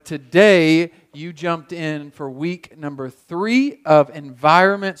today you jumped in for week number 3 of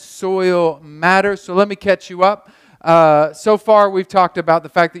Environment, Soil, Matters. So let me catch you up. So far we've talked about the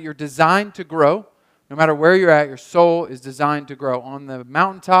fact that you're designed to grow. No matter where you're at, your soul is designed to grow. On the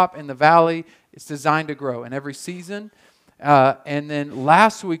mountaintop, in the valley, it's designed to grow in every season. And then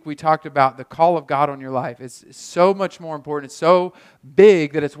last week we talked about the call of God on your life. It's so much more important. It's so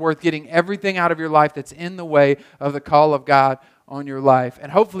big that it's worth getting everything out of your life that's in the way of the call of God on your life.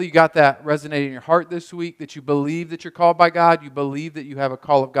 And hopefully you got that resonating in your heart this week, that you believe that you're called by God, you believe that you have a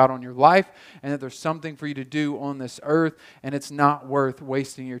call of God on your life, and that there's something for you to do on this earth, and it's not worth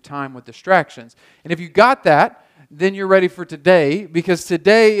wasting your time with distractions. And if you got that, then you're ready for today, because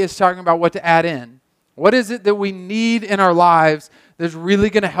today is talking about what to add in. What is it that we need in our lives that's really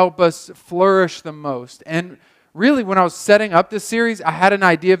going to help us flourish the most? And really, when I was setting up this series, I had an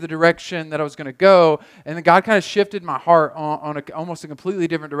idea of the direction that I was going to go, and then God kind of shifted my heart on almost a completely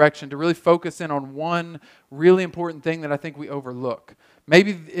different direction to really focus in on one really important thing that I think we overlook.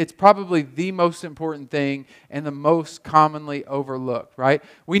 Maybe it's probably the most important thing and the most commonly overlooked, right?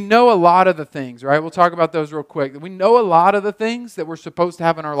 We know a lot of the things, right? We'll talk about those real quick. We know a lot of the things that we're supposed to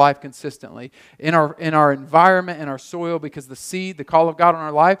have in our life consistently, in our environment, in our soil, because the seed, the call of God on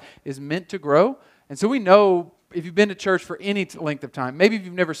our life is meant to grow. And so we know, if you've been to church for any length of time, maybe if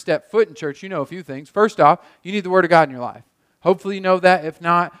you've never stepped foot in church, you know a few things. First off, you need the Word of God in your life. Hopefully you know that. If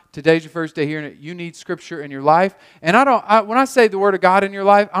not, today's your first day hearing it. You need Scripture in your life. And when I say the Word of God in your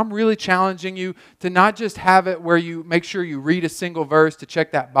life, I'm really challenging you to not just have it where you make sure you read a single verse to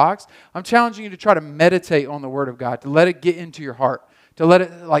check that box. I'm challenging you to try to meditate on the Word of God, to let it get into your heart, to let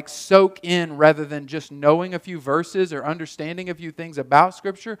it soak in rather than just knowing a few verses or understanding a few things about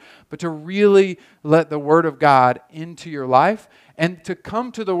Scripture, but to really let the Word of God into your life and to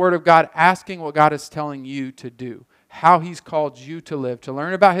come to the Word of God asking what God is telling you to do, how He's called you to live, to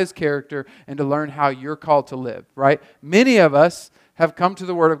learn about His character and to learn how you're called to live, right? Many of us have come to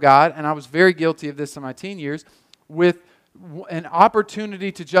the Word of God, and I was very guilty of this in my teen years, with an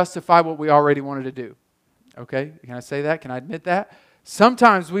opportunity to justify what we already wanted to do. Okay? Can I say that? Can I admit that?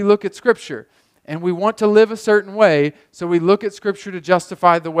 Sometimes we look at Scripture and we want to live a certain way, so we look at Scripture to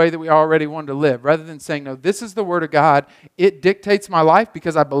justify the way that we already want to live, rather than saying, no, this is the Word of God. It dictates my life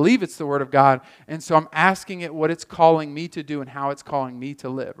because I believe it's the Word of God, and so I'm asking it what it's calling me to do and how it's calling me to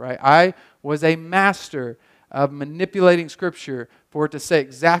live, right? I was a master of manipulating Scripture for it to say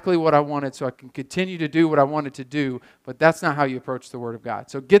exactly what I wanted so I can continue to do what I wanted to do, but that's not how you approach the Word of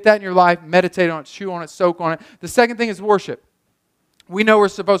God. So get that in your life, meditate on it, chew on it, soak on it. The second thing is worship. We know we're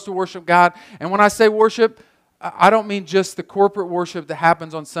supposed to worship God. And when I say worship, I don't mean just the corporate worship that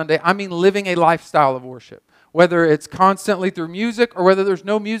happens on Sunday. I mean living a lifestyle of worship, whether it's constantly through music or whether there's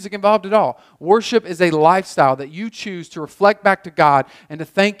no music involved at all. Worship is a lifestyle that you choose to reflect back to God and to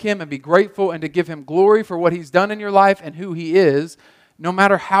thank Him and be grateful and to give Him glory for what He's done in your life and who He is, no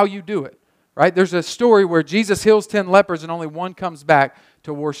matter how you do it. Right? There's a story where Jesus heals 10 lepers and only one comes back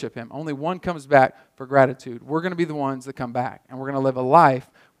to worship Him. Only one comes back for gratitude. We're going to be the ones that come back, and we're going to live a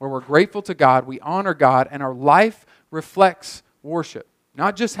life where we're grateful to God, we honor God, and our life reflects worship.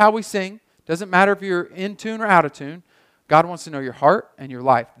 Not just how we sing. Doesn't matter if you're in tune or out of tune. God wants to know your heart and your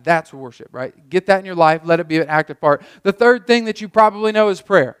life. That's worship, right? Get that in your life. Let it be an active part. The third thing that you probably know is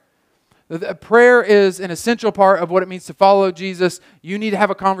prayer. Prayer is an essential part of what it means to follow Jesus. You need to have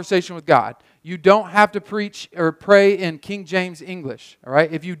a conversation with God. You don't have to preach or pray in King James English, all right?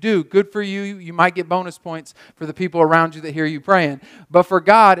 If you do, good for you. You might get bonus points for the people around you that hear you praying. But for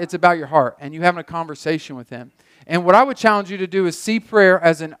God, it's about your heart and you having a conversation with Him. And what I would challenge you to do is see prayer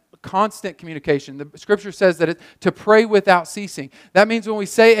as an constant communication. The Scripture says that it's to pray without ceasing. That means when we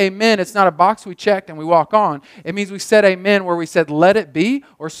say amen, it's not a box we checked and we walk on. It means we said amen where we said let it be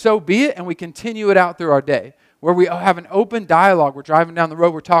or so be it, and we continue it out through our day. Where we have an open dialogue. We're driving down the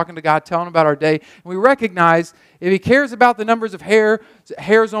road, we're talking to God, telling Him about our day, and we recognize if He cares about the numbers of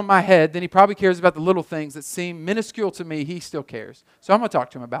hairs on my head, then He probably cares about the little things that seem minuscule to me. He still cares. So I'm going to talk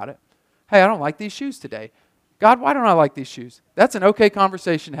to Him about it. Hey, I don't like these shoes today. God, why don't I like these shoes? That's an okay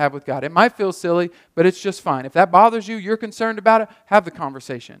conversation to have with God. It might feel silly, but it's just fine. If that bothers you, you're concerned about it, have the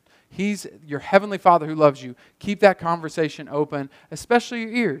conversation. He's your heavenly Father who loves you. Keep that conversation open, especially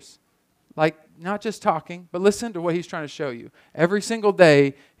your ears. Like, not just talking, but listen to what He's trying to show you. Every single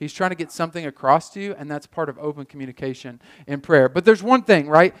day, He's trying to get something across to you, and that's part of open communication in prayer. But there's one thing,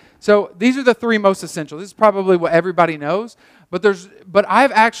 right? So these are the three most essential. This is probably what everybody knows, but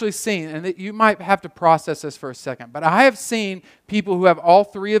I've actually seen, and you might have to process this for a second, but I have seen people who have all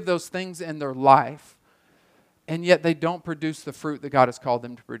three of those things in their life, and yet they don't produce the fruit that God has called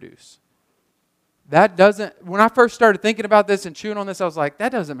them to produce. That doesn't, when I first started thinking about this and chewing on this, I was like,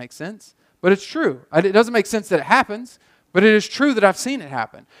 that doesn't make sense. But it's true. It doesn't make sense that it happens, but it is true that I've seen it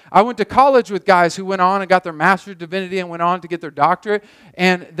happen. I went to college with guys who went on and got their master's of divinity and went on to get their doctorate,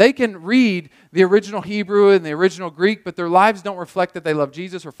 and they can read the original Hebrew and the original Greek, but their lives don't reflect that they love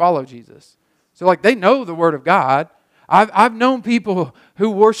Jesus or follow Jesus. So like they know the Word of God. I've known people who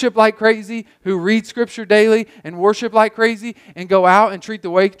worship like crazy, who read Scripture daily and worship like crazy and go out and treat the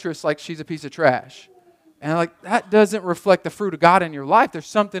waitress like she's a piece of trash. And like, that doesn't reflect the fruit of God in your life. There's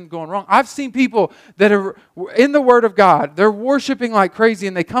something going wrong. I've seen people that are in the Word of God. They're worshiping like crazy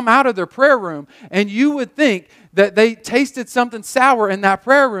and they come out of their prayer room and you would think that they tasted something sour in that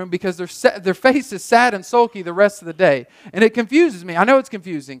prayer room because their face is sad and sulky the rest of the day. And it confuses me. I know it's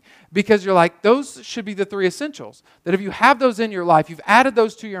confusing because you're like, those should be the three essentials. That if you have those in your life, you've added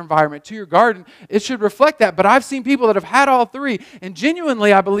those to your environment, to your garden, it should reflect that. But I've seen people that have had all three and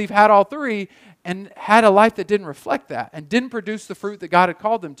genuinely, I believe, had all three and had a life that didn't reflect that and didn't produce the fruit that God had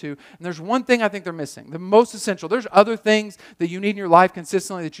called them to. And there's one thing I think they're missing, the most essential. There's other things that you need in your life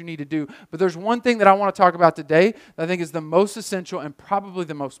consistently that you need to do, but there's one thing that I want to talk about today that I think is the most essential and probably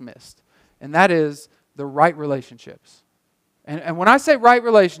the most missed, and that is the right relationships. And when I say right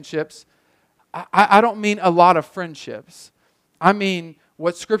relationships, I don't mean a lot of friendships. I mean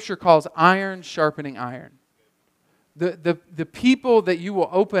what Scripture calls iron sharpening iron. The people that you will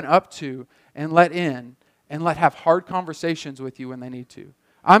open up to and let in and let have hard conversations with you when they need to.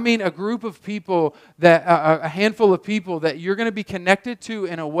 I mean a group of people, that a handful of people that you're going to be connected to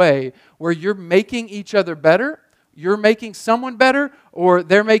in a way where you're making each other better, you're making someone better, or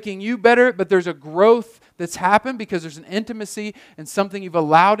they're making you better, but there's a growth that's happened because there's an intimacy and something you've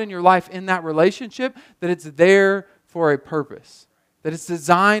allowed in your life in that relationship that it's there for a purpose, that it's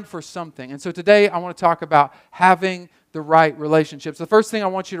designed for something. And so today I want to talk about having the right relationships. The first thing I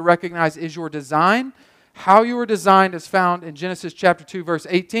want you to recognize is your design. How you were designed is found in Genesis chapter 2, verse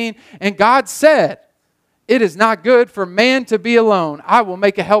 18. And God said, "It is not good for man to be alone. I will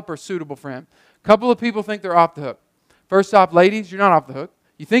make a helper suitable for him." A couple of people think they're off the hook. First off, ladies, you're not off the hook.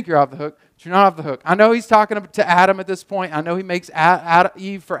 You think you're off the hook, but you're not off the hook. I know he's talking to Adam at this point. I know he makes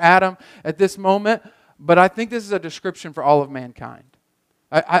Eve for Adam at this moment, but I think this is a description for all of mankind.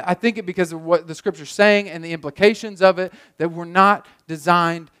 I think it because of what the Scripture's saying and the implications of it, that we're not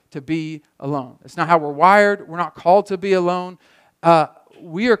designed to be alone. It's not how we're wired. We're not called to be alone.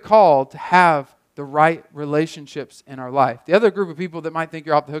 We are called to have the right relationships in our life. The other group of people that might think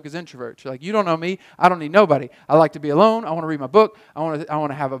you're off the hook is introverts. You're like, you don't know me. I don't need nobody. I like to be alone. I want to read my book. I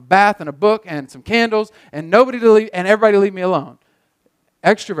want to have a bath and a book and some candles and everybody to leave me alone.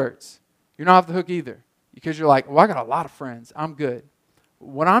 Extroverts, you're not off the hook either because you're like, well, I got a lot of friends. I'm good.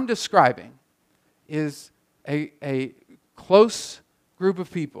 What I'm describing is a close group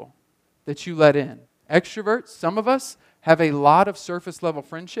of people that you let in. Extroverts, some of us have a lot of surface level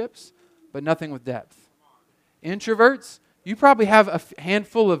friendships, but nothing with depth. Introverts, you probably have a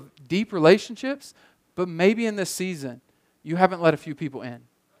handful of deep relationships, but maybe in this season, you haven't let a few people in.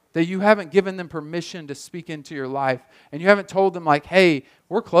 That you haven't given them permission to speak into your life. And you haven't told them like, hey,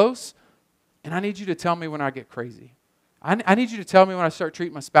 we're close, and I need you to tell me when I get crazy. I need you to tell me when I start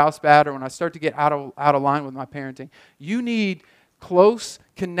treating my spouse bad or when I start to get out of line with my parenting. You need close,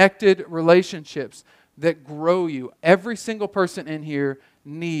 connected relationships that grow you. Every single person in here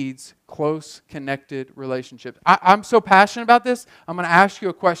needs close, connected relationships. I'm so passionate about this, I'm going to ask you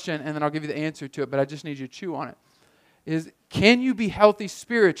a question and then I'll give you the answer to it, but I just need you to chew on it. Can you be healthy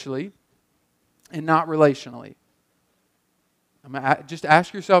spiritually and not relationally? Just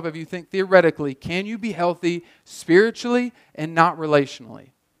ask yourself if you think theoretically, can you be healthy spiritually and not relationally?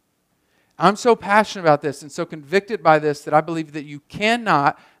 I'm so passionate about this and so convicted by this that I believe that you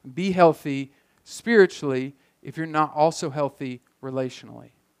cannot be healthy spiritually if you're not also healthy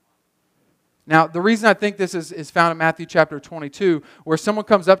relationally. Now, the reason I think this is found in Matthew chapter 22, where someone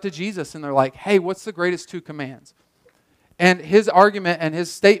comes up to Jesus and they're like, hey, what's the greatest 2 commands? And his argument and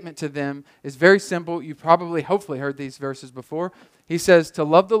his statement to them is very simple. You've probably, hopefully heard these verses before. He says to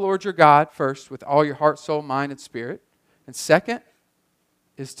love the Lord your God first with all your heart, soul, mind, and spirit. And second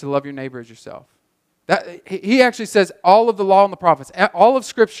is to love your neighbor as yourself. He actually says all of the law and the prophets, all of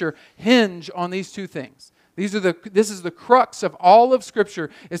Scripture hinge on these 2 things. This is the crux of all of Scripture,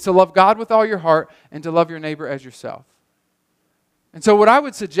 is to love God with all your heart and to love your neighbor as yourself. And so what I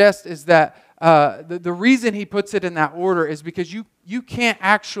would suggest is that the reason he puts it in that order is because you can't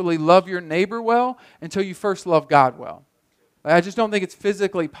actually love your neighbor well until you first love God well. I just don't think it's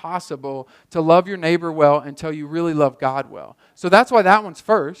physically possible to love your neighbor well until you really love God well. So that's why that one's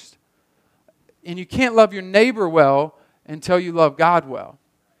first. And you can't love your neighbor well until you love God well.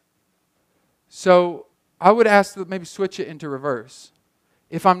 So I would ask to maybe switch it into reverse.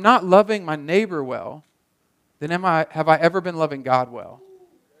 If I'm not loving my neighbor well, then have I ever been loving God well?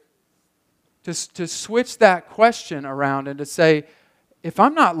 To switch that question around and to say, if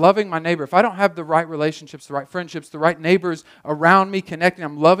I'm not loving my neighbor, if I don't have the right relationships, the right friendships, the right neighbors around me connecting,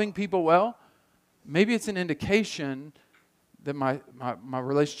 I'm loving people well, maybe it's an indication that my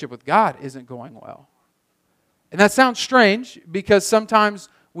relationship with God isn't going well. And that sounds strange because sometimes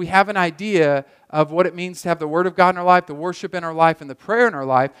we have an idea of what it means to have the Word of God in our life, the worship in our life, and the prayer in our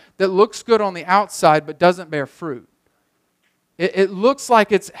life that looks good on the outside but doesn't bear fruit. It looks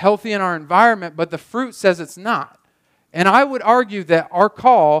like it's healthy in our environment, but the fruit says it's not. And I would argue that our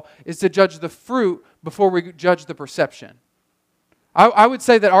call is to judge the fruit before we judge the perception. I would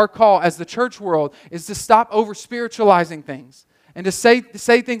say that our call as the church world is to stop over-spiritualizing things and to say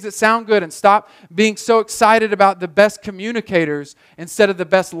things that sound good and stop being so excited about the best communicators instead of the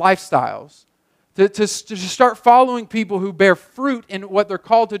best lifestyles. To start following people who bear fruit in what they're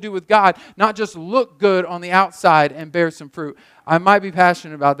called to do with God, not just look good on the outside and bear some fruit. I might be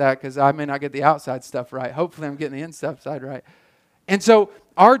passionate about that because I may not get the outside stuff right. Hopefully I'm getting the inside side right. And so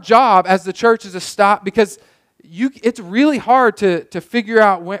our job as the church is to stop, because it's really hard to figure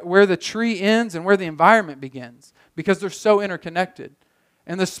out where the tree ends and where the environment begins because they're so interconnected.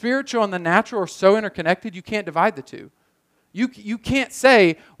 And the spiritual and the natural are so interconnected, you can't divide the two. You can't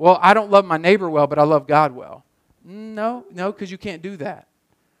say, well, I don't love my neighbor well, but I love God well. No, because you can't do that.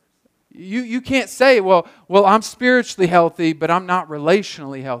 You can't say, well, I'm spiritually healthy, but I'm not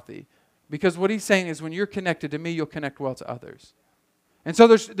relationally healthy. Because what he's saying is when you're connected to me, you'll connect well to others. And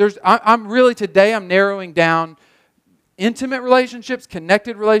so I'm narrowing down intimate relationships,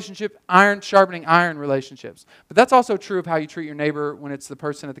 connected relationships, iron sharpening iron relationships. But that's also true of how you treat your neighbor when it's the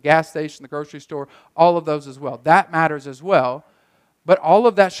person at the gas station, the grocery store, all of those as well. That matters as well. But all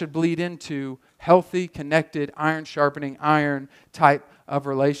of that should bleed into healthy, connected, iron sharpening iron type of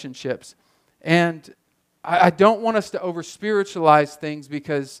relationships. And I don't want us to over-spiritualize things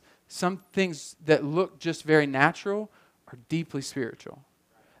because some things that look just very natural are deeply spiritual.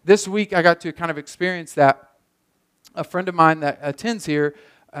 This week I got to kind of experience that. A friend of mine that attends here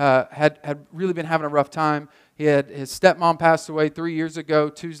had really been having a rough time. His stepmom passed away 3 years ago.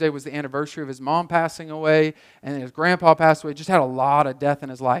 Tuesday was the anniversary of his mom passing away, and his grandpa passed away. Just had a lot of death in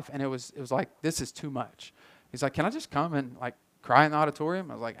his life, and it was like, this is too much. He's like, can I just come and cry in the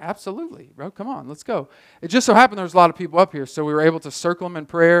auditorium? I was like, absolutely, bro, come on, let's go. It just so happened there was a lot of people up here, so we were able to circle him in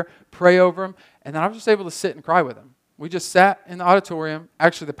prayer, pray over him, and then I was just able to sit and cry with him. We just sat in the auditorium.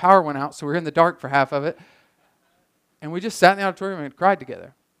 Actually, the power went out, so we were in the dark for half of it. And we just sat in the auditorium and cried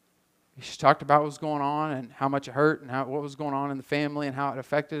together. He just talked about what was going on and how much it hurt and what was going on in the family and how it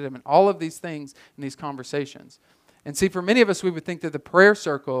affected him and all of these things in these conversations. And see, for many of us, we would think that the prayer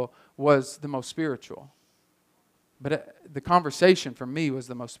circle was the most spiritual. But the conversation for me was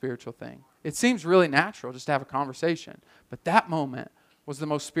the most spiritual thing. It seems really natural just to have a conversation. But that moment was the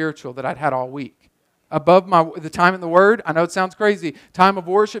most spiritual that I'd had all week. Above the time in the Word, I know it sounds crazy, time of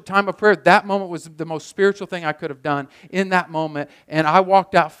worship, time of prayer, that moment was the most spiritual thing I could have done in that moment. And I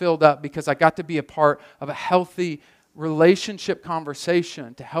walked out filled up because I got to be a part of a healthy relationship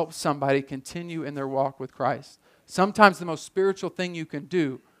conversation to help somebody continue in their walk with Christ. Sometimes the most spiritual thing you can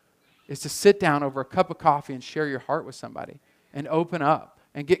do is to sit down over a cup of coffee and share your heart with somebody and open up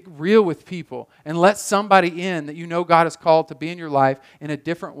and get real with people and let somebody in that you know God has called to be in your life in a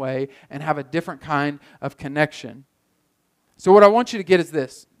different way and have a different kind of connection. So what I want you to get is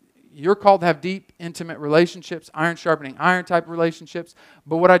this. You're called to have deep, intimate relationships, iron sharpening iron type relationships.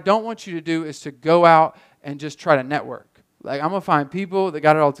 But what I don't want you to do is to go out and just try to network. Like, I'm going to find people that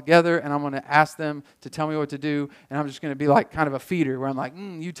got it all together, and I'm going to ask them to tell me what to do, and I'm just going to be like kind of a feeder where I'm like,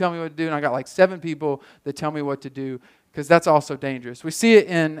 you tell me what to do, and I got like 7 people that tell me what to do, because that's also dangerous. We see it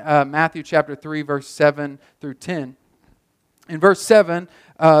in Matthew chapter 3, verse 7 through 10. In verse 7,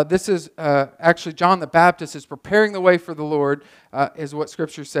 this is actually John the Baptist is preparing the way for the Lord, is what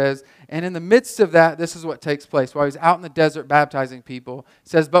Scripture says. And in the midst of that, this is what takes place. While he's out in the desert baptizing people, it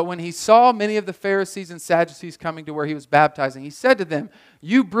says, "But when he saw many of the Pharisees and Sadducees coming to where he was baptizing, he said to them,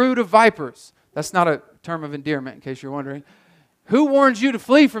 'You brood of vipers.'" That's not a term of endearment, in case you're wondering. "Who warns you to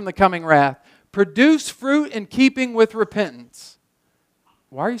flee from the coming wrath? Produce fruit in keeping with repentance."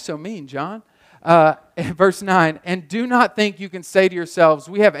 Why are you so mean, John? Verse 9, "And do not think you can say to yourselves,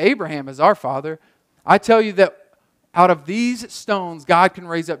 'We have Abraham as our father.' I tell you that out of these stones God can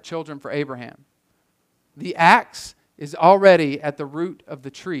raise up children for Abraham. The axe is already at the root of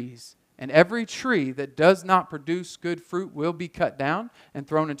the trees, and every tree that does not produce good fruit will be cut down and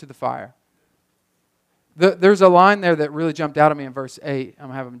thrown into the fire." There's a line there that really jumped out at me in verse 8. I'm going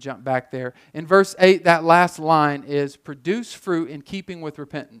to have them jump back there. In verse 8, that last line is, produce fruit in keeping with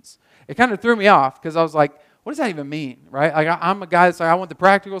repentance. It kind of threw me off because I was like, what does that even mean, right? Like I'm a guy that's like, I want the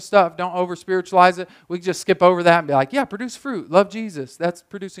practical stuff. Don't over-spiritualize it. We can just skip over that and be like, yeah, produce fruit. Love Jesus. That's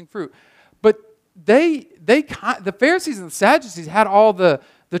producing fruit. But the Pharisees and the Sadducees had all the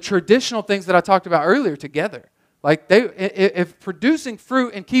traditional things that I talked about earlier together. Like if producing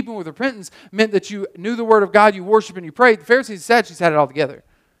fruit and keeping with repentance meant that you knew the Word of God, you worshiped and you prayed, the Pharisees and Sadducees had it all together.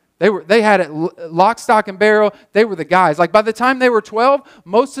 They had it lock, stock, and barrel. They were the guys. Like by the time they were 12,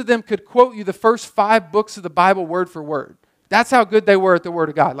 most of them could quote you the first 5 books of the Bible word for word. That's how good they were at the Word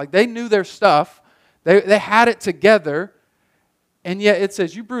of God. Like they knew their stuff. They had it together. And yet it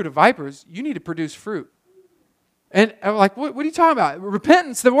says, you brood of vipers, you need to produce fruit. And I'm like, what are you talking about?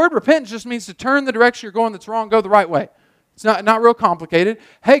 Repentance, the word repentance just means to turn the direction you're going that's wrong, go the right way. It's not real complicated.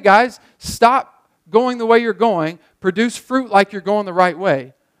 Hey guys, stop going the way you're going. Produce fruit like you're going the right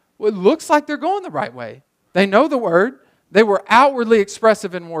way. Well, it looks like they're going the right way. They know the word. They were outwardly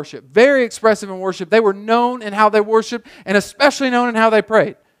expressive in worship, very expressive in worship. They were known in how they worshiped and especially known in how they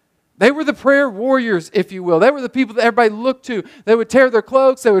prayed. They were the prayer warriors, if you will. They were the people that everybody looked to. They would tear their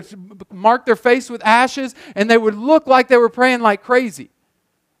cloaks, they would mark their face with ashes, and they would look like they were praying like crazy.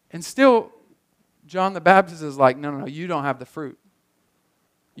 And still, John the Baptist is like, no, you don't have the fruit.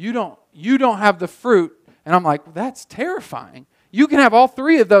 You don't have the fruit. And I'm like, well, that's terrifying. You can have all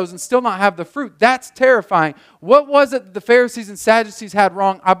 3 of those and still not have the fruit. That's terrifying. What was it that the Pharisees and Sadducees had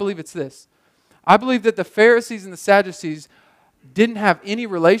wrong? I believe it's this. I believe that the Pharisees and the Sadducees didn't have any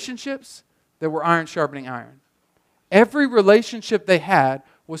relationships that were iron sharpening iron. Every relationship they had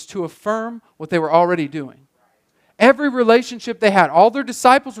was to affirm what they were already doing. Every relationship they had, all their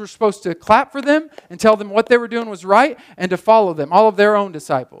disciples were supposed to clap for them and tell them what they were doing was right and to follow them, all of their own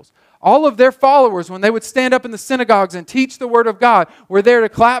disciples. All of their followers, when they would stand up in the synagogues and teach the Word of God, were there to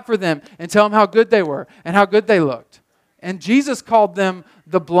clap for them and tell them how good they were and how good they looked. And Jesus called them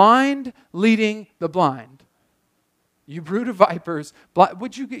the blind leading the blind. You brood of vipers,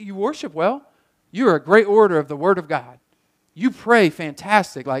 you worship well. You're a great orator of the Word of God. You pray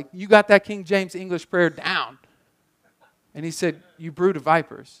fantastic. Like you got that King James English prayer down. And he said, you brood of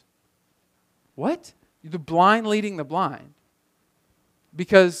vipers. What? The blind leading the blind.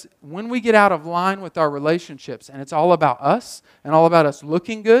 Because when we get out of line with our relationships and it's all about us and all about us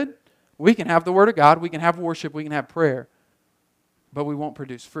looking good, we can have the Word of God, we can have worship, we can have prayer, but we won't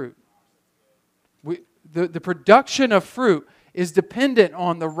produce fruit. The production of fruit is dependent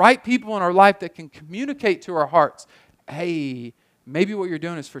on the right people in our life that can communicate to our hearts, hey, maybe what you're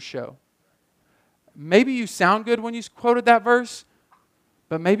doing is for show. Maybe you sound good when you quoted that verse,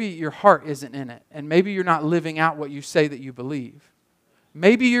 but maybe your heart isn't in it. And maybe you're not living out what you say that you believe.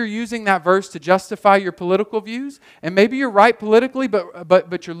 Maybe you're using that verse to justify your political views, and maybe you're right politically,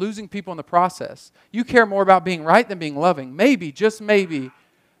 but you're losing people in the process. You care more about being right than being loving. Maybe, just maybe,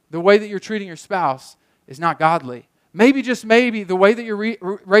 the way that you're treating your spouse is not godly. Maybe, just maybe, the way that you're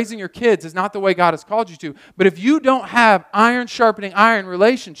raising your kids is not the way God has called you to. But if you don't have iron sharpening iron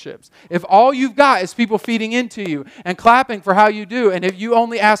relationships, if all you've got is people feeding into you and clapping for how you do, and if you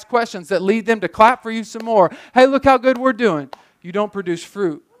only ask questions that lead them to clap for you some more, hey, look how good we're doing, you don't produce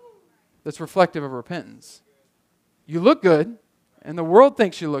fruit that's reflective of repentance. You look good, and the world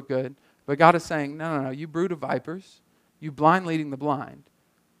thinks you look good, but God is saying, no, you brood of vipers, you blind leading the blind.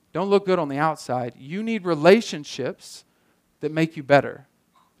 Don't look good on the outside. You need relationships that make you better.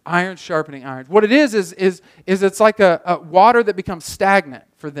 Iron sharpening iron. What it is it's like a water that becomes stagnant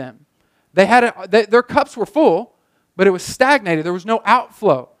for them. Their cups were full, but it was stagnated. There was no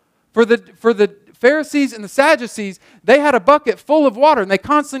outflow. For the Pharisees and the Sadducees, they had a bucket full of water, and they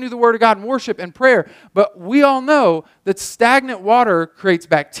constantly knew the Word of God in worship and prayer. But we all know that stagnant water creates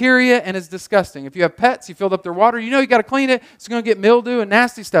bacteria and is disgusting. If you have pets, you filled up their water, you know you got to clean it. It's going to get mildew and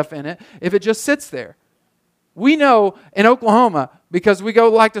nasty stuff in it if it just sits there. We know in Oklahoma, because we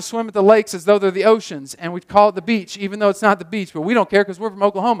like to swim at the lakes as though they're the oceans, and we call it the beach, even though it's not the beach, but we don't care because we're from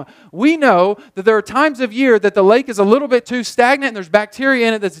Oklahoma. We know that there are times of year that the lake is a little bit too stagnant and there's bacteria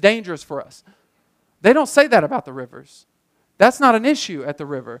in it that's dangerous for us. They don't say that about the rivers. That's not an issue at the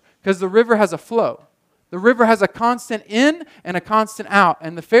river because the river has a flow. The river has a constant in and a constant out,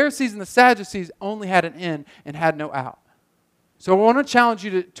 and the Pharisees and the Sadducees only had an in and had no out. So I want to challenge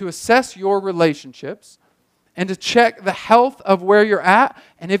you to assess your relationships and to check the health of where you're at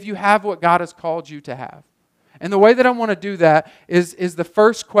and if you have what God has called you to have. And the way that I want to do that is the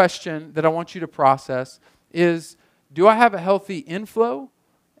first question that I want you to process is, do I have a healthy inflow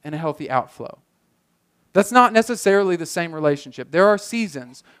and a healthy outflow? That's not necessarily the same relationship. There are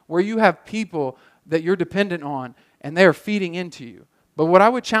seasons where you have people that you're dependent on, and they are feeding into you. But what I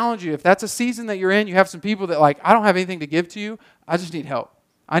would challenge you, if that's a season that you're in, you have some people that like, I don't have anything to give to you, I just need help.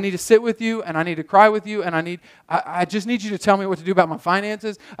 I need to sit with you, and I need to cry with you, and I just need you to tell me what to do about my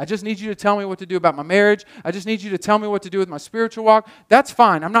finances. I just need you to tell me what to do about my marriage. I just need you to tell me what to do with my spiritual walk. That's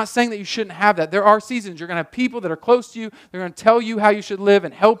fine. I'm not saying that you shouldn't have that. There are seasons. You're going to have people that are close to you. They're going to tell you how you should live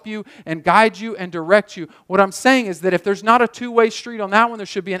and help you and guide you and direct you. What I'm saying is that if there's not a two-way street on that one, there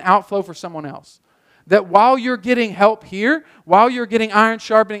should be an outflow for someone else. That while you're getting help here, while you're getting iron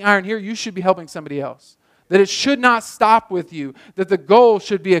sharpening iron here, you should be helping somebody else. That it should not stop with you. That the goal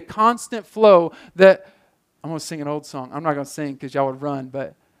should be a constant flow. That I'm going to sing an old song. I'm not going to sing because y'all would run,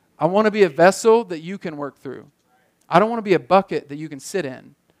 but I want to be a vessel that you can work through. I don't want to be a bucket that you can sit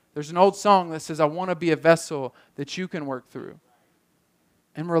in. There's an old song that says, I want to be a vessel that you can work through.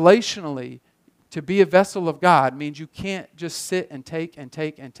 And relationally, to be a vessel of God means you can't just sit and take and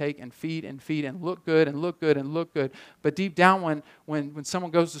take and take and feed and look good and look good and look good. But deep down when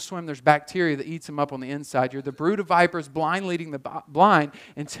someone goes to swim, there's bacteria that eats them up on the inside. You're the brood of vipers, blind leading the blind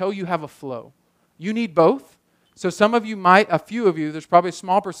until you have a flow. You need both. So some of you a few of you, there's probably a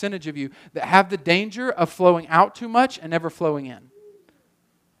small percentage of you that have the danger of flowing out too much and never flowing in.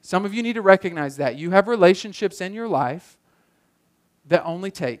 Some of you need to recognize that. You have relationships in your life that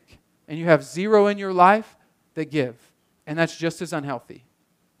only take. And you have zero in your life that give. And that's just as unhealthy.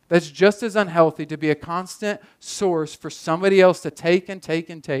 That's just as unhealthy to be a constant source for somebody else to take and take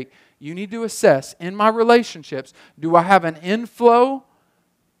and take. You need to assess, in my relationships, do I have an inflow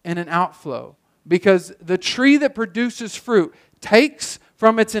and an outflow? Because the tree that produces fruit takes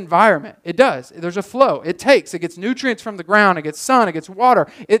from its environment. It does. There's a flow. It takes. It gets nutrients from the ground. It gets sun. It gets water.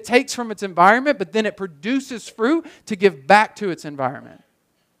 It takes from its environment, but then it produces fruit to give back to its environment.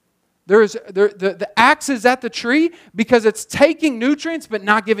 The axe is at the tree because it's taking nutrients but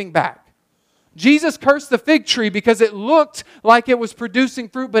not giving back. Jesus cursed the fig tree because it looked like it was producing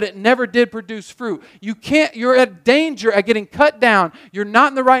fruit, but it never did produce fruit. You're at danger at getting cut down. You're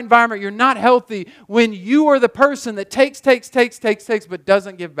not in the right environment. You're not healthy when you are the person that takes, but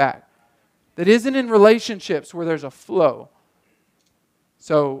doesn't give back. That isn't in relationships where there's a flow.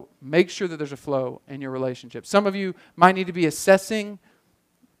 So make sure that there's a flow in your relationship. Some of you might need to be assessing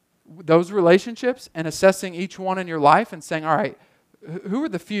those relationships and assessing each one in your life and saying, all right, who are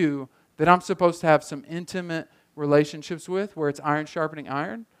the few that I'm supposed to have some intimate relationships with where it's iron sharpening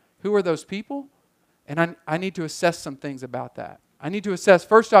iron? Who are those people? And I need to assess some things about that. I need to assess,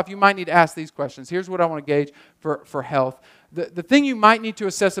 first off, you might need to ask these questions. Here's what I want to gauge for health. The thing you might need to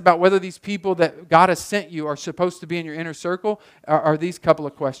assess about whether these people that God has sent you are supposed to be in your inner circle are these couple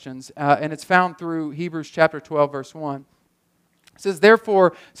of questions. And it's found through Hebrews chapter 12, verse 1. It says,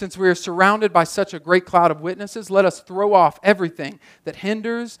 therefore, since we are surrounded by such a great cloud of witnesses, let us throw off everything that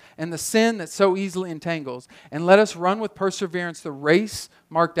hinders and the sin that so easily entangles, and let us run with perseverance the race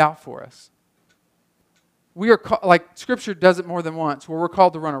marked out for us. We are, like Scripture does it more than once, where we're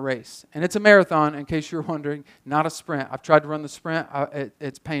called to run a race. And it's a marathon, in case you're wondering, not a sprint. I've tried to run the sprint.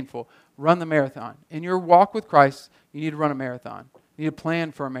 It's painful. Run the marathon. In your walk with Christ, you need to run a marathon. You need to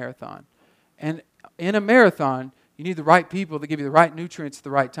plan for a marathon. And in a marathon, you need the right people to give you the right nutrients at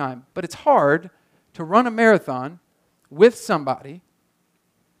the right time. But it's hard to run a marathon with somebody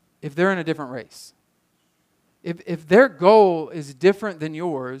if they're in a different race. If their goal is different than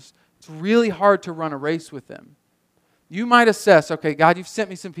yours, it's really hard to run a race with them. You might assess, okay, God, you've sent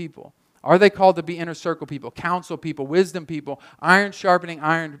me some people. Are they called to be inner circle people, counsel people, wisdom people, iron sharpening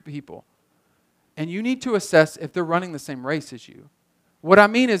iron people? And you need to assess if they're running the same race as you. What I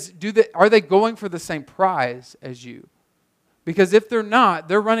mean is, are they going for the same prize as you? Because if they're not,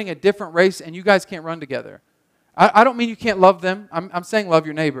 they're running a different race and you guys can't run together. I don't mean you can't love them. I'm saying love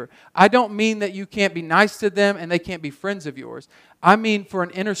your neighbor. I don't mean that you can't be nice to them and they can't be friends of yours. I mean for an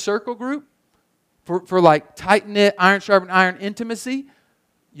inner circle group, for like tight-knit, iron sharpened iron intimacy,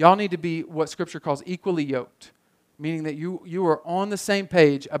 y'all need to be what Scripture calls equally yoked. Meaning that you are on the same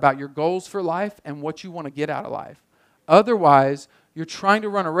page about your goals for life and what you want to get out of life. Otherwise, you're trying to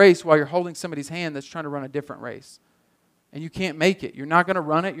run a race while you're holding somebody's hand that's trying to run a different race. And you can't make it. You're not going to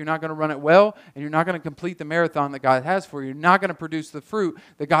run it. You're not going to run it well. And you're not going to complete the marathon that God has for you. You're not going to produce the fruit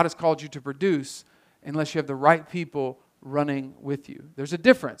that God has called you to produce unless you have the right people running with you. There's a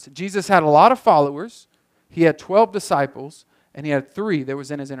difference. Jesus had a lot of followers. He had 12 disciples. And he had 3 that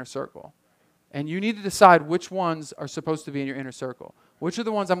was in his inner circle. And you need to decide which ones are supposed to be in your inner circle. Which are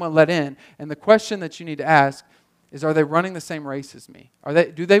the ones I'm going to let in? And the question that you need to ask is, are they running the same race as me?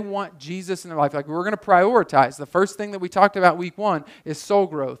 Do they want Jesus in their life? Like, we're going to prioritize. The first thing that we talked about week 1 is soul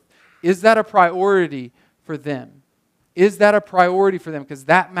growth. Is that a priority for them? Is that a priority for them? Because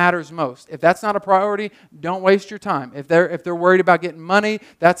that matters most. If that's not a priority, don't waste your time. If they're worried about getting money,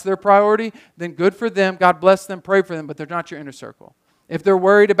 that's their priority, then good for them. God bless them, pray for them, but they're not your inner circle. If they're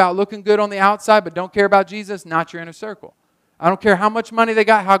worried about looking good on the outside but don't care about Jesus, not your inner circle. I don't care how much money they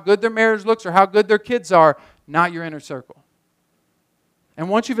got, how good their marriage looks, or how good their kids are, not your inner circle. And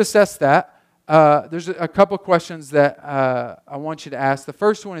once you've assessed that, there's a couple questions that I want you to ask. The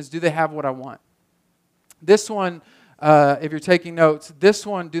first one is, do they have what I want? This one, if you're taking notes, this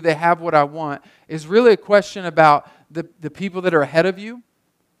one, do they have what I want, is really a question about the people that are ahead of you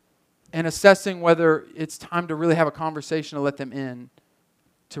and assessing whether it's time to really have a conversation to let them in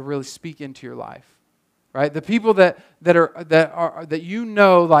to really speak into your life. Right? The people that you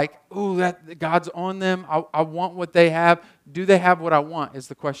know, like, oh, that God's on them, I want what they have. Do they have what I want is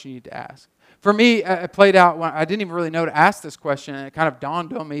the question you need to ask. For me, it played out when I didn't even really know to ask this question, and it kind of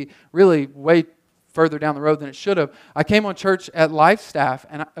dawned on me really way further down the road than it should have. I came on church at Life Staff,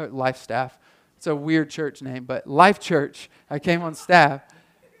 it's a weird church name, but Life Church. I came on staff,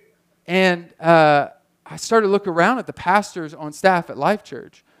 and I started to look around at the pastors on staff at Life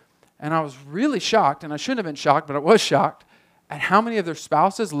Church, and I was really shocked, and I shouldn't have been shocked, but I was shocked at how many of their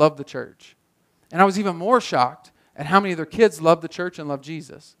spouses loved the church. And I was even more shocked at how many of their kids loved the church and loved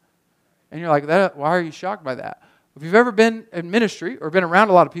Jesus. And you're like, why are you shocked by that? If you've ever been in ministry or been around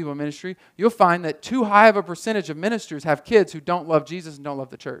a lot of people in ministry, you'll find that too high of a percentage of ministers have kids who don't love Jesus and don't love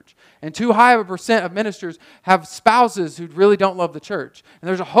the church. And too high of a percent of ministers have spouses who really don't love the church. And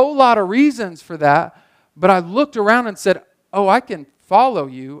there's a whole lot of reasons for that, but I looked around and said, oh, I can follow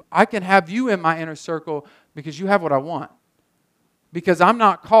you. I can have you in my inner circle because you have what I want. Because I'm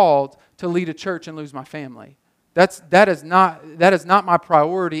not called to lead a church and lose my family. That is not my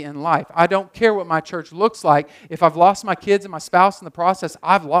priority in life. I don't care what my church looks like. If I've lost my kids and my spouse in the process,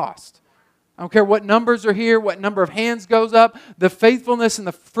 I've lost. I don't care what numbers are here, what number of hands goes up, the faithfulness and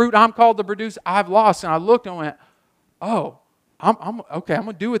the fruit I'm called to produce, I've lost. And I looked and went, oh, I'm okay, I'm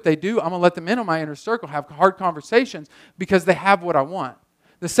going to do what they do. I'm going to let them in on my inner circle, have hard conversations because they have what I want.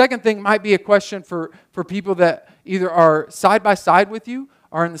 The second thing might be a question for people that either are side by side with you,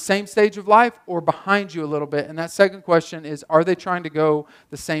 are in the same stage of life, or behind you a little bit. And that second question is, are they trying to go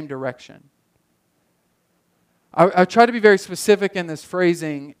the same direction? I try to be very specific in this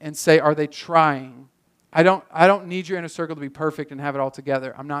phrasing and say, are they trying? I don't need your inner circle to be perfect and have it all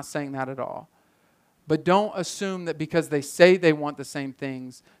together. I'm not saying that at all. But don't assume that because they say they want the same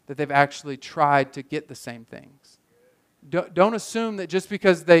things, that they've actually tried to get the same things. Don't assume that just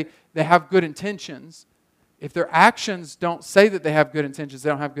because they have good intentions, if their actions don't say that they have good intentions, they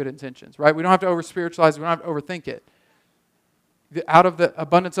don't have good intentions, right? We don't have to over-spiritualize it. We don't have to overthink it. Out of the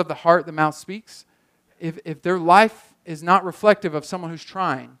abundance of the heart, the mouth speaks. If their life is not reflective of someone who's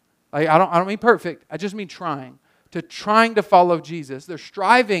trying, like I don't mean perfect, I just mean trying to follow Jesus. They're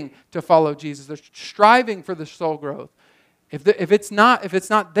striving to follow Jesus. They're striving for the soul growth. If it's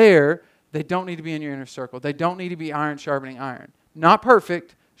not there, they don't need to be in your inner circle. They don't need to be iron sharpening iron. Not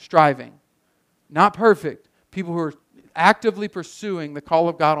perfect, striving. Not perfect. People who are actively pursuing the call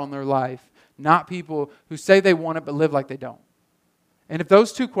of God on their life, not people who say they want it but live like they don't. And if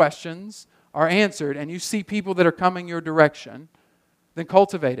those two questions are answered and you see people that are coming your direction, then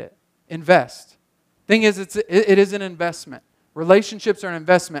cultivate it. Invest. Thing is, it is an investment. Relationships are an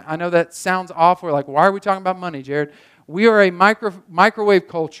investment. I know that sounds awful. We're like, why are we talking about money, Jared? We are a microwave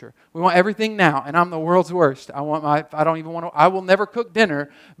culture. We want everything now, and I'm the world's worst. I will never cook dinner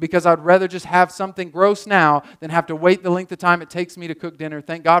because I'd rather just have something gross now than have to wait the length of time it takes me to cook dinner.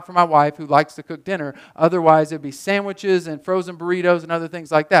 Thank God for my wife who likes to cook dinner. Otherwise, it'd be sandwiches and frozen burritos and other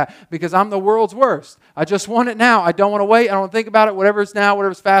things like that because I'm the world's worst. I just want it now. I don't want to wait. I don't want to think about it. Whatever's now,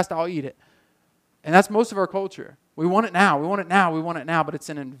 whatever's fast, I'll eat it. And that's most of our culture. We want it now. We want it now. We want it now, but it's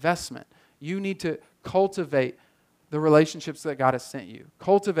an investment. You need to cultivate the relationships that God has sent you.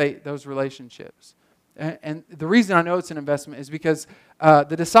 Cultivate those relationships. And the reason I know it's an investment is because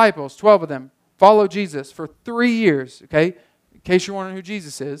the disciples, 12 of them, followed Jesus for 3 years, okay? In case you're wondering who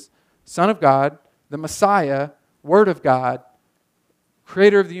Jesus is, Son of God, the Messiah, Word of God,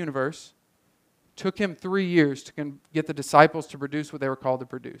 Creator of the universe. Took him 3 years to get the disciples to produce what they were called to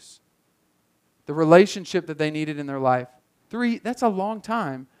produce. The relationship that they needed in their life. 3, that's a long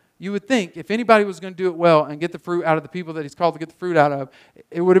time. You would think if anybody was going to do it well and get the fruit out of the people that he's called to get the fruit out of,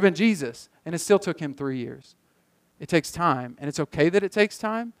 it would have been Jesus. And it still took him 3 years. It takes time. And it's okay that it takes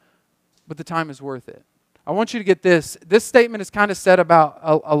time, but the time is worth it. I want you to get this. This statement is kind of said about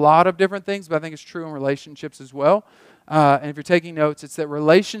a lot of different things, but I think it's true in relationships as well. And if you're taking notes, it's that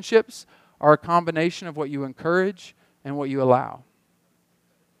relationships are a combination of what you encourage and what you allow.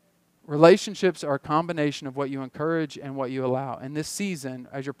 relationships are a combination of what you encourage and what you allow. In this season,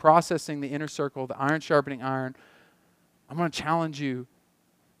 as you're processing the inner circle, the iron sharpening iron, I'm going to challenge you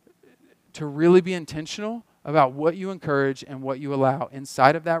to really be intentional about what you encourage and what you allow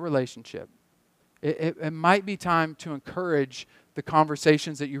inside of that relationship. It might be time to encourage the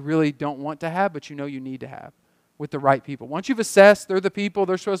conversations that you really don't want to have, but you know you need to have with the right people. Once you've assessed they're the people,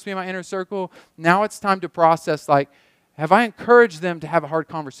 they're supposed to be in my inner circle, now it's time to process, like, have I encouraged them to have a hard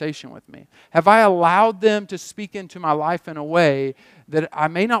conversation with me? Have I allowed them to speak into my life in a way that I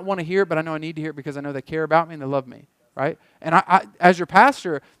may not want to hear, but I know I need to hear it because I know they care about me and they love me, right? And I as your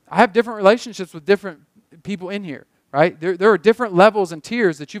pastor, I have different relationships with different people in here, right? There are different levels and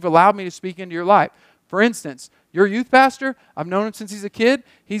tiers that you've allowed me to speak into your life. For instance, your youth pastor, I've known him since he's a kid.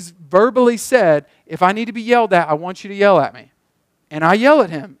 He's verbally said, if I need to be yelled at, I want you to yell at me. And I yell at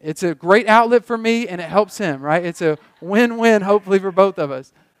him. It's a great outlet for me, and it helps him, right? It's a win-win, hopefully, for both of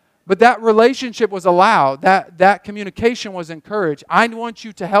us. But that relationship was allowed. That communication was encouraged. I want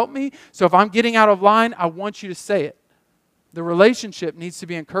you to help me, so if I'm getting out of line, I want you to say it. The relationship needs to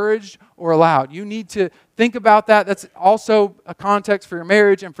be encouraged or allowed. You need to think about that. That's also a context for your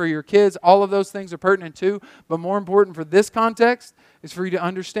marriage and for your kids. All of those things are pertinent too. But more important for this context is for you to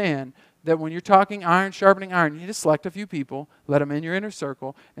understand that when you're talking iron sharpening iron, you need to select a few people, let them in your inner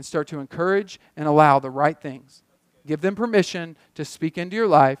circle, and start to encourage and allow the right things. Give them permission to speak into your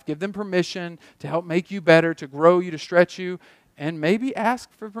life. Give them permission to help make you better, to grow you, to stretch you. And maybe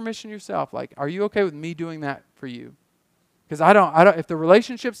ask for permission yourself. Like, are you okay with me doing that for you? Because I don't. If the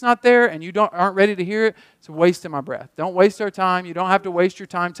relationship's not there and you aren't ready to hear it, it's a waste of my breath. Don't waste our time. You don't have to waste your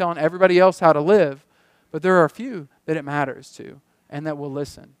time telling everybody else how to live. But there are a few that it matters to and that will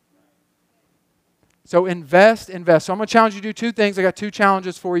listen. So invest. So I'm going to challenge you to do two things. I got two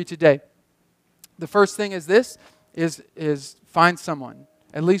challenges for you today. The first thing is this, is find someone,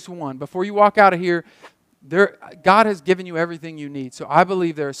 at least one. Before you walk out of here, God has given you everything you need. So I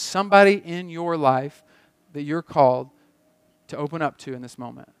believe there's somebody in your life that you're called to open up to in this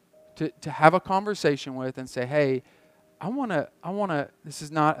moment, to have a conversation with and say, hey, I want to, this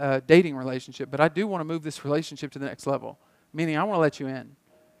is not a dating relationship, but I do want to move this relationship to the next level. Meaning I want to let you in.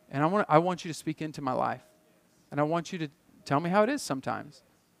 And I want you to speak into my life. And I want you to tell me how it is sometimes.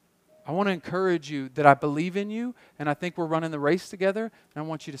 I want to encourage you that I believe in you and I think we're running the race together, and I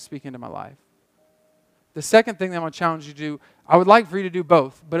want you to speak into my life. The second thing that I'm going to challenge you to do, I would like for you to do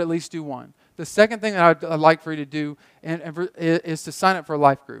both, but at least do one. The second thing that I'd like for you to do is to sign up for a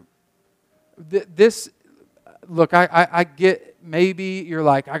life group. Look, I get, maybe you're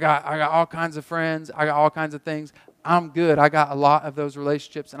like, I got all kinds of friends, I got all kinds of things. I'm good. I got a lot of those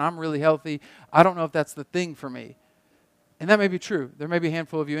relationships, and I'm really healthy. I don't know if that's the thing for me. And that may be true. There may be a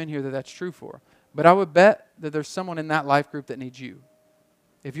handful of you in here that that's true for. But I would bet that there's someone in that life group that needs you.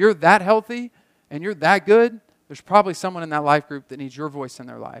 If you're that healthy and you're that good, there's probably someone in that life group that needs your voice in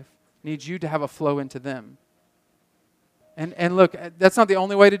their life, needs you to have a flow into them. And look, that's not the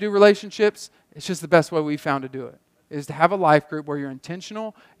only way to do relationships. It's just the best way we've found to do it, is to have a life group where you're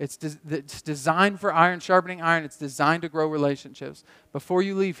intentional. It's designed for iron sharpening iron. It's designed to grow relationships. Before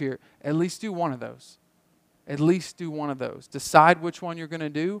you leave here, at least do one of those. At least do one of those. Decide which one you're going to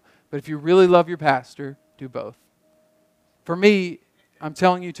do, but if you really love your pastor, do both. For me, I'm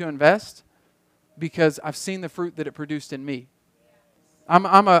telling you to invest because I've seen the fruit that it produced in me.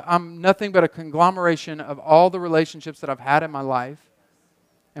 I'm nothing but a conglomeration of all the relationships that I've had in my life.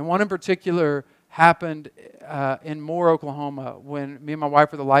 And one in particular happened in Moore, Oklahoma, when me and my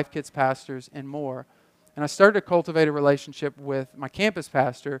wife were the Life Kids pastors in Moore. And I started to cultivate a relationship with my campus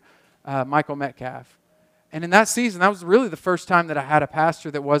pastor, Michael Metcalf. And in that season, that was really the first time that I had a pastor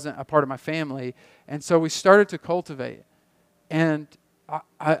that wasn't a part of my family. And so we started to cultivate. And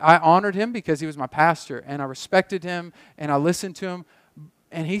I honored him because he was my pastor. And I respected him, and I listened to him.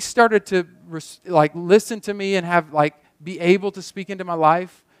 And he started to listen to me and be able to speak into my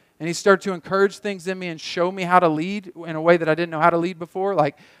life. And he started to encourage things in me and show me how to lead in a way that I didn't know how to lead before.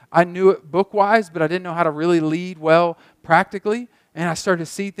 Like, I knew it book-wise, but I didn't know how to really lead well practically. And I started to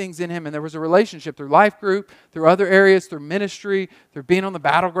see things in him. And there was a relationship through life group, through other areas, through ministry, through being on the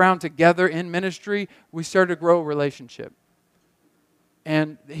battleground together in ministry. We started to grow a relationship.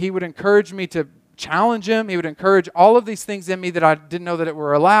 And he would encourage me to challenge him. He would encourage all of these things in me that I didn't know that it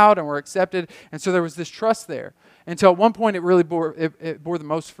were allowed and were accepted. And so there was this trust there. Until at one point it really bore the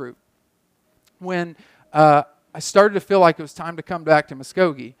most fruit. When I started to feel like it was time to come back to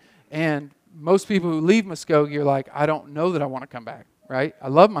Muskogee. And most people who leave Muskogee are like, I don't know that I want to come back, right? I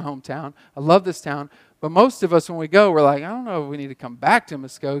love my hometown. I love this town. But most of us, when we go, we're like, I don't know if we need to come back to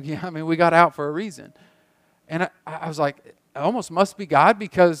Muskogee. I mean, we got out for a reason. And I was like, almost must be God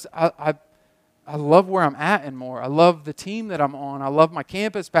because I love where I'm at and more. I love the team that I'm on. I love my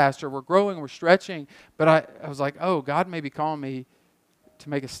campus pastor. We're growing, we're stretching. But I was like, oh, God may be calling me to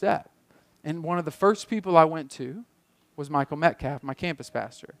make a step. And one of the first people I went to was Michael Metcalf, my campus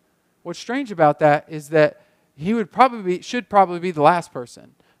pastor. What's strange about that is that he should probably be the last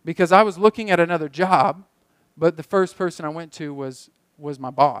person, because I was looking at another job, but the first person I went to was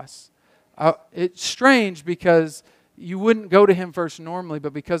my boss. It's strange because you wouldn't go to him first normally,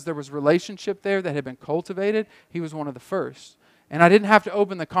 but because there was relationship there that had been cultivated, he was one of the first. And I didn't have to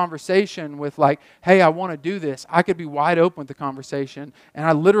open the conversation with like, hey, I want to do this. I could be wide open with the conversation. And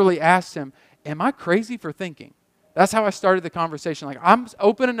I literally asked him, am I crazy for thinking? That's how I started the conversation. Like, I'm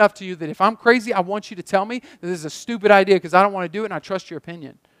open enough to you that if I'm crazy, I want you to tell me that this is a stupid idea because I don't want to do it and I trust your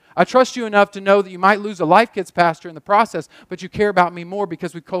opinion. I trust you enough to know that you might lose a Life Kids pastor in the process, but you care about me more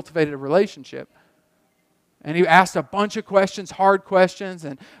because we cultivated a relationship. And he asked a bunch of questions, hard questions,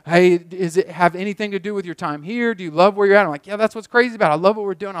 and hey, does it have anything to do with your time here? Do you love where you're at? I'm like, yeah, that's what's crazy about it. I love what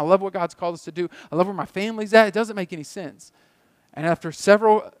we're doing. I love what God's called us to do. I love where my family's at. It doesn't make any sense. And after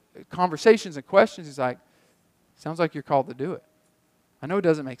several conversations and questions, he's like, sounds like you're called to do it. I know it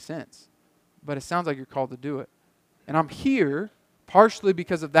doesn't make sense, but it sounds like you're called to do it. And I'm here partially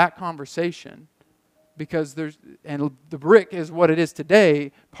because of that conversation, because and the brick is what it is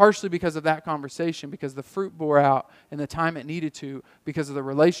today, partially because of that conversation, because the fruit bore out in the time it needed to, because of the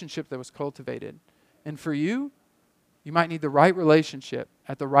relationship that was cultivated. And for you, you might need the right relationship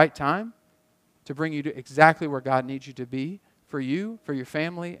at the right time to bring you to exactly where God needs you to be, for you, for your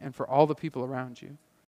family, and for all the people around you.